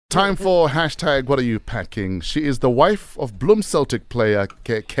Time for hashtag what are you packing? She is the wife of Bloom Celtic player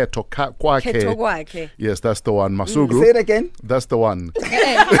Keto Kwake. Yes, that's the one. Masuku. Say it again. That's the one. Say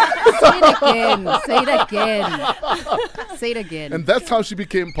it again. Say it again. Say it again. And that's how she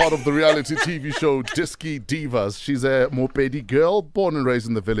became part of the reality TV show Disky Divas. She's a Mopedi girl born and raised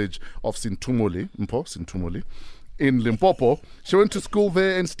in the village of Sintumuli, in Limpopo. She went to school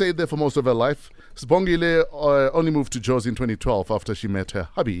there and stayed there for most of her life. Sibongile only moved to Jozi in 2012 after she met her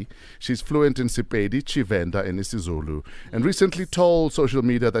hubby. She's fluent in Sepedi, Chivenda, and isiZulu, and recently told social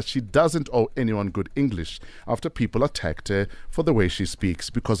media that she doesn't owe anyone good English after people attacked her for the way she speaks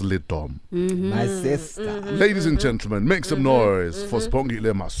because Lidom. My sister. Ladies and gentlemen, make some noise for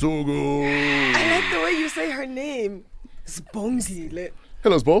Sibongile Masuku. I like the way you say her name. Sibongile.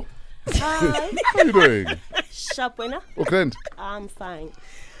 Hello, Sbo. Hi. How are you doing? Sharp winner. Okay. I'm fine.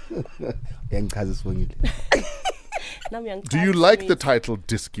 Do you like the title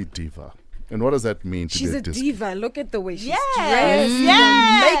Disky Diva? And what does that mean to She's be a disky? diva. Look at the way she's Yes. dressed.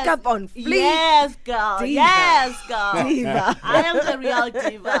 Yes. Makeup on fleek. Yes, girl. Diva. Yes, girl. Diva. I am the real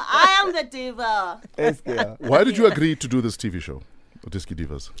diva. I am the diva. Yes, girl. Why did you agree to do this TV show, Disky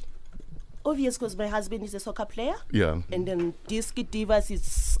Divas? Obvious, because my husband is a soccer player. Yeah. And then Disky Divas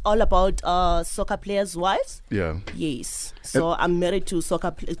is all about soccer players' wives. Yeah. Yes. So I'm married to a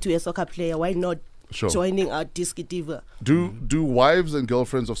soccer player. Why not joining a Disky Diva? Do wives and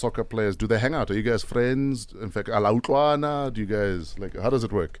girlfriends of soccer players, do they hang out? Are you guys friends? In fact, ala utlwana? Do you guys, like, how does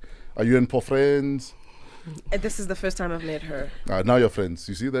it work? Are you and po friends? And this is the first time I've met her. Now you're friends.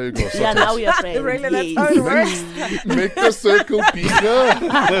 You see, there you go. Yeah, now we are friends. Really, that's Yes. how it works. Make the circle bigger.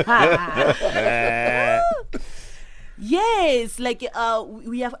 Yes, like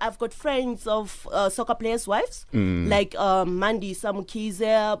I've got friends of soccer players' wives, like Mandy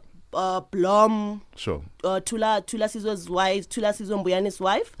Samukize, Blom, Sure. Tula Sizwe's wife, Tula Sizwe Mbuyani's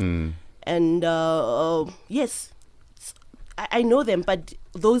wife, and yes, I know them, but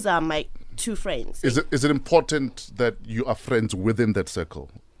those are my two friends. Is it important that you are friends within that circle?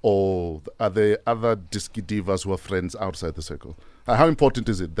 Or are there other Disky Divas who are friends outside the circle? How important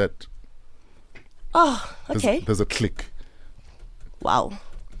is it that there's a clique? Wow.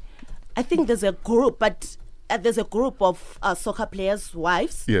 I think there's a group, but there's a group of soccer players'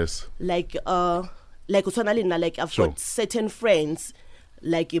 wives. Yes. Like I've got certain friends,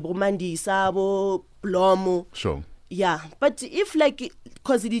 like Ibomandi, Sabo, Blomo. Sure. Yeah, but if like,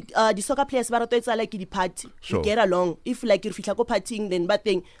 because the soccer players, it's like the party, Sure. we get along. If like if you go partying, then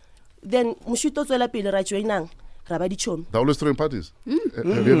mushuto tswela pele ra joinang. They're always throwing parties. Have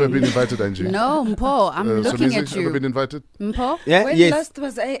you ever been invited, Angie? No, Mpo, I'm looking at Ever you. been invited? Mpo? Yeah, When yes. last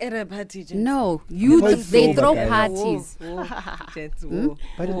was I at a party? Jen? No, so they throw bad. parties.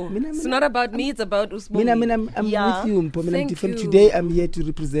 But It's not about me, it's about Usbo. I'm Yeah. with you, Mpo. I'm Thank defend. you. Today I'm here to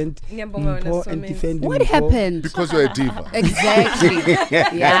represent Ngiyabonga wena, Mpo and Somi. defend What Mpo. happened? Because you're a diva. Exactly.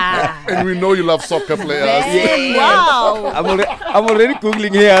 Yeah. And we know you love soccer players. Wow. I'm already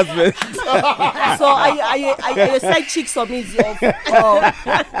googling here, husband. So are you side chicks or me? Or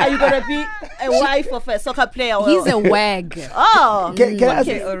are you gonna be a wife of a soccer player? He's a wag. Oh, Can I ask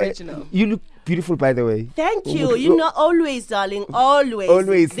Okay, you, original. you look beautiful, by the way. thank you. You know, always, darling, always.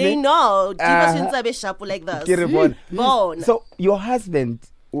 Always, They ne? know. Divas shouldn't be sharp like Get this. it, Bon. Born. So your husband,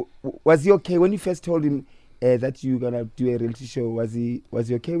 was he okay when you first told him that you're gonna do a reality show? Was he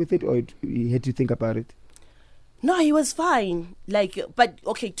okay with it, or he had to think about it? No, he was fine. Like, but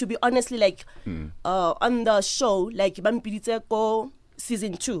okay, to be honestly, like, on the show, like, Bampiditeko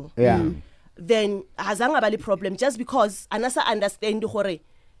season 2. Yeah. Then hasanga bali problem just because anasa understand hore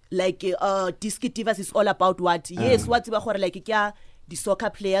like Disky Divas is all about what yes what hore like kya the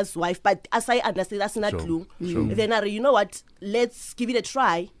soccer player's wife, but as I understand that's not clue. Then you know what, let's give it a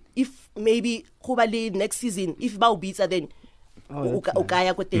try. If maybe hobali next season if ba ubitsa then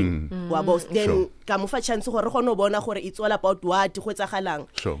ukaya ko teng wa boss then ka mo fa chance gore go no bona gore it's all about what go tsagalang.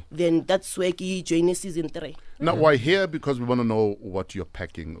 Sure. Then that's where ke join season 3. Now, why here? Because we want to know what you're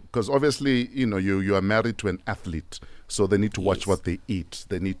packing. Because obviously, you know, you are married to an athlete, so they need to watch what they eat.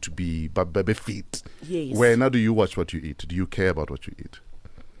 They need to be fit. Yes. Where now do you watch what you eat? Do you care about what you eat?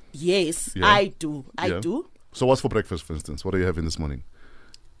 Yes, Yeah. I do. I Yeah. do. So what's for breakfast, for instance? What are you having this morning?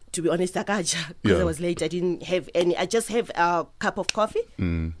 To be honest, because I was late, I didn't have any. I just have a cup of coffee.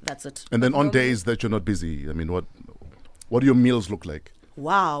 That's it. And then on days that you're not busy, I mean, what do your meals look like?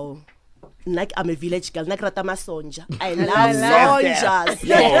 Wow. Like I'm a village girl. Like rata masonja. I love sonjas.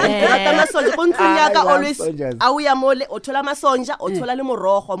 Rata masonja. Kuntunyaka always. sonjas. Awuya mole. Otola masonja. Otola le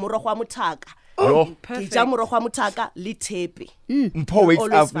morogo. Morogo wa mutaka. Yo. ke Perfect. ja morogo wa mothaka le thepe. Mpho wakes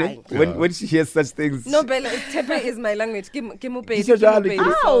Always up ne? fine. When she hears such things. No, Bella, Tepe is my language. Ke Mopedi, Ke ke jwalo, Mopedi,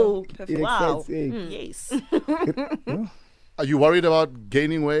 ke- Oh, so It wow. excites, eh. Yes. Are you worried about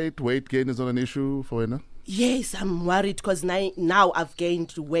gaining weight? Weight gain is not an issue for Wena? Yes, I'm worried because now I've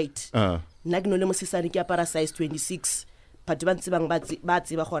gained weight. Nna ke no le mosesane ke apara size 26. But ba tsebang ba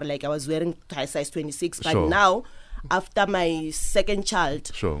tseba gore like I was wearing size 26. But Sure. now, after my second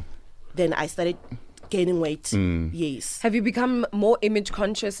child, Sure. then I started gaining weight. Yes. Have you become more image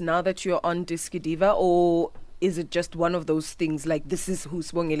conscious now that you're on Disky Diva, or is it just one of those things like this is who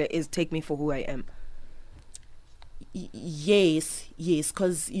Sibongile is, take me for who I am? Yes,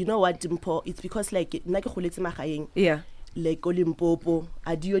 because you know what, Dimpo, it's because like nna ke goletse magaeng, Yeah. like Olimpopo,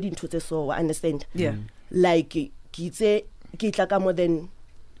 a dio dintho tse so, I understand. Yeah. Like ke itse ke tla ka more than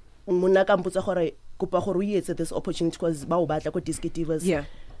monna ka mpotsa gore kopa gore o etse this opportunity because ba o batla ko Disky Divas. Yeah.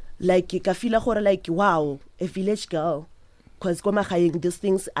 Like ka feel gore like wow, a village girl, because ko magaeng these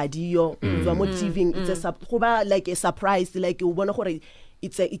things are dio tswa mo TV, it's a go ba like a surprise, like o bona gore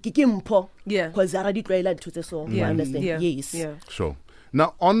it's a ikikimpo. Yeah. Because I already try to say so. Yeah. I understand. Yeah. Yes. Yeah. Sure.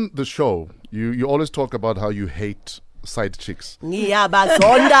 Now, on the show, you always talk about how you hate side chicks.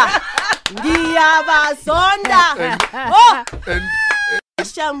 Ngiyabazonda. Oh, And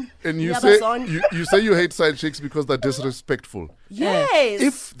Sham. and you Ngiyabazonda. say you hate side chicks because they're disrespectful. Yes.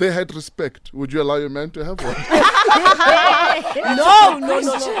 If they had respect, would you allow your man to have one? no.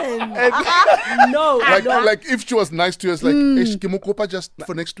 No. Like if she was nice to you, it's like, "Eish, ke mo kopa just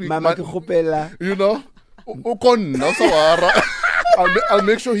for next week, Mama man." ke kgopela. You know? Ukonna sawara. I'll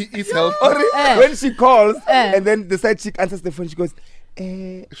make sure he eats healthy. When she calls and then the side chick answers the phone, she goes,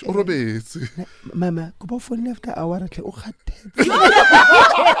 Urobetse. Mama, go phone after hour tle o kgathetse.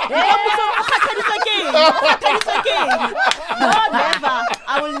 It's okay. No, never.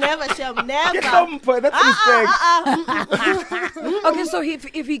 I will never share. Ke Never. hlompho, that's respect. Okay, so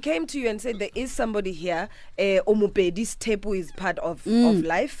if he came to you and said there is somebody here, Omopedi's tepu is part of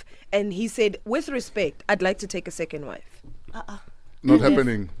life, and he said, with respect, I'd like to take a second wife. Not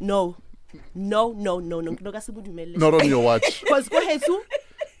happening. No. No ka se bodumelle. Not on your watch. Because go hetsu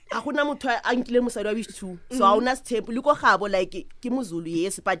a gona motho a nkile mosadi wa bisu so a una step le go gabo like ke mozulu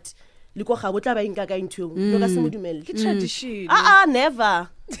yes but le go gabo tla ba inka ka intho no ka se modumelle. Tradition.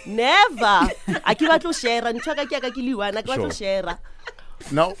 Never a ke batlo share ntho ka ke liwana ke batlo Sure. share.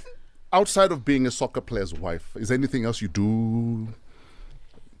 Now, outside of being a soccer player's wife, is there anything else you do?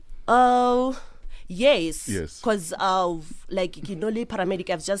 Oh yes, Yes. because of like Kinoli paramedic,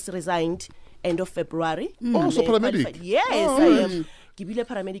 I've just resigned end of February. Oh, so I'm a paramedic. qualified- Yes, I am. Ke bile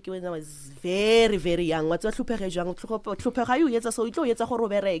paramedic when I was very young. What's what tlhopege jang tlhopega you yetsa so itlo yetsa gore o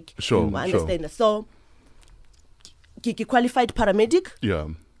bereke. Sure, You understand? So ke qualified paramedic Yeah.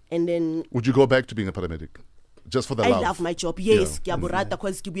 and then Would you go back to being a paramedic? Just for the I love? love my job. Yes, ke Yeah. a borata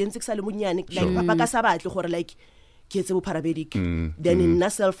because ke buentse ke sa le monyane like papa ka sa batle gore like ke etse bo paramedic. Then in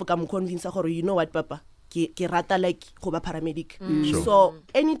myself ka mo convince gore you know what papa ke rata like go ba paramedic. Sure. So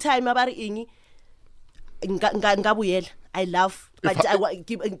anytime a ba re eng nga boela I love but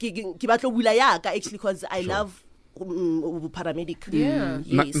ke batlo bula yaka actually because I love paramedic. Yeah.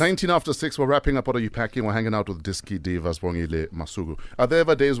 Yes. 19 after 6, we're wrapping up. What are you packing? We're hanging out with Disky Divas, Sibongile, Masuku. Are there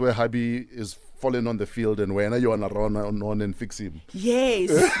ever days where hubby is falling on the field and when you want to run on and fix him? Yes.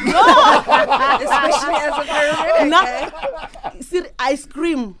 Especially as a paramedic. Na, I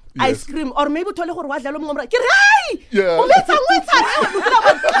scream. I Yes. scream. Or maybe tole gore wa dlala mo ngomra. Ke rai! Yeah. O metsa.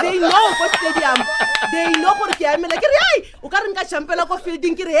 They know go stadium. They know gore ke amela. Ke rai! O ka re nka champela ko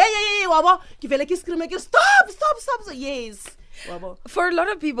fielding ke re hey wa bo. Ke vele ke scream ke stop. So, yes. Wa bo. For a lot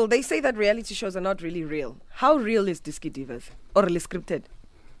of people, they say that reality shows are not really real. How real is Disky Divas? Or really scripted?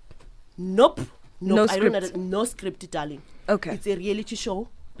 Nope. No I don't script. know, no script, darling. Okay. It's a reality show.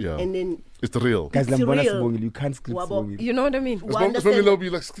 Yeah. And then It's real. Guys, It's Lambona real. Sibongile, you can't script Wabo. Sibongile. You know what I mean? Wa understand. Sibongile will be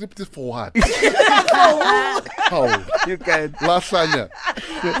like, scripted for what? How? You can't. Lasanya.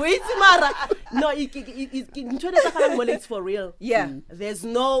 Wait, Mara. No, it's for real. Yeah. There's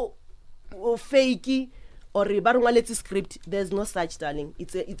no fakey or let's script. There's no such, darling.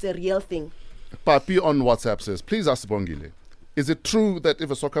 It's a real thing. Papi on WhatsApp says, please ask Sibongile, is it true that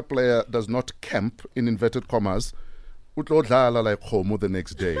if a soccer player does not camp, in inverted commas, utlo dlala like homo the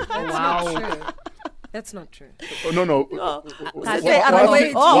next day? That's not true. Oh, no. Wait, Who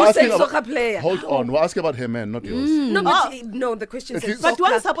said about- soccer player? Hold on. We're asking about him, man, not yours. No, but no, the question says But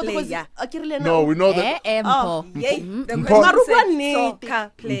soccer one support player. No, we know that. Oh, Yay. The Mpo. question Maruba said need.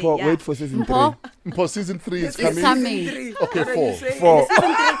 soccer player. Mpo, wait for season 3. Mpo, For season 3 is it's coming. coming. Okay, 4. 4.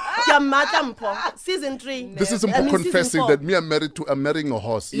 Season 3. This is I Mpo mean, season confessing 4. that I'm marrying a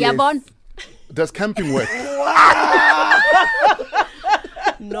horse. Yabon. Does camping work?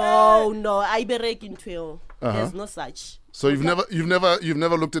 No, I berek in 12. There's no such. So you've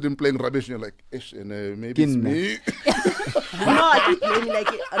never looked at him playing rubbish and you're like, ish, and maybe it's me. No, I keep playing like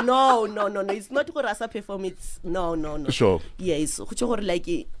no. It's not for us to perform. It's no. Sure. Yes,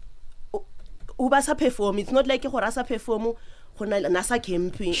 like ubasa perform. It's not like for us to perform. Nasa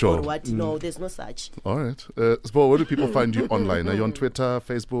camping Sure. or what? No, there's no such. All right. Spo, where do people find you online? Are you on Twitter,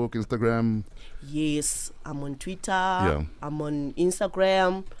 Facebook, Instagram? Yes, I'm on Twitter. Yeah. I'm on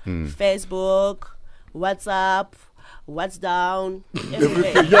Instagram, Facebook, WhatsApp, What's Down,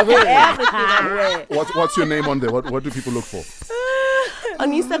 everywhere. Everything. What's your name on there? What do people look for? On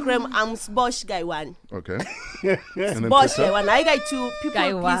Instagram, I'm Sbosh Guy 1. Okay. And then Bosh Twitter? Guy 1. I got two people,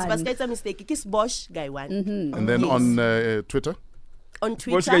 Guy please, one. but it's a mistake. It's Bosh Guy 1. And then Yes. on Twitter? On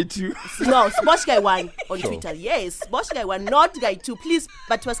Twitter. Bosh Guy 2. No, Bosh Guy 1 on Sure. Twitter. Yes, Bosh Guy 1, not Guy 2. Please,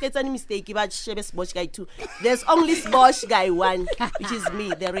 but was any mistake about Shebes Bosh Guy 2. There's only Bosh Guy 1, which is me,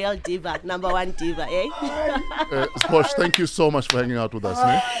 the real diva, number 1 diva, eh? Sposh, thank you so much for hanging out with us.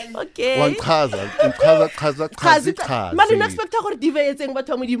 Ne? Okay. Chazi. Mali expect gore diva e tseng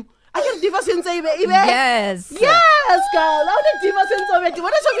batho modimo. A ke diva sentse ibe. Yes. Yes, girl. How the diva sentse ibe.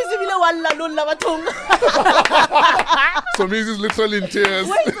 Bona show me bile walla lolla bathong. So Miz is literally in tears.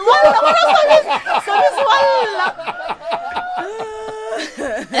 Wait, walla.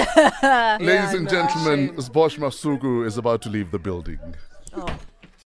 Ladies and gentlemen, Sbosh Masuku is about to leave the building.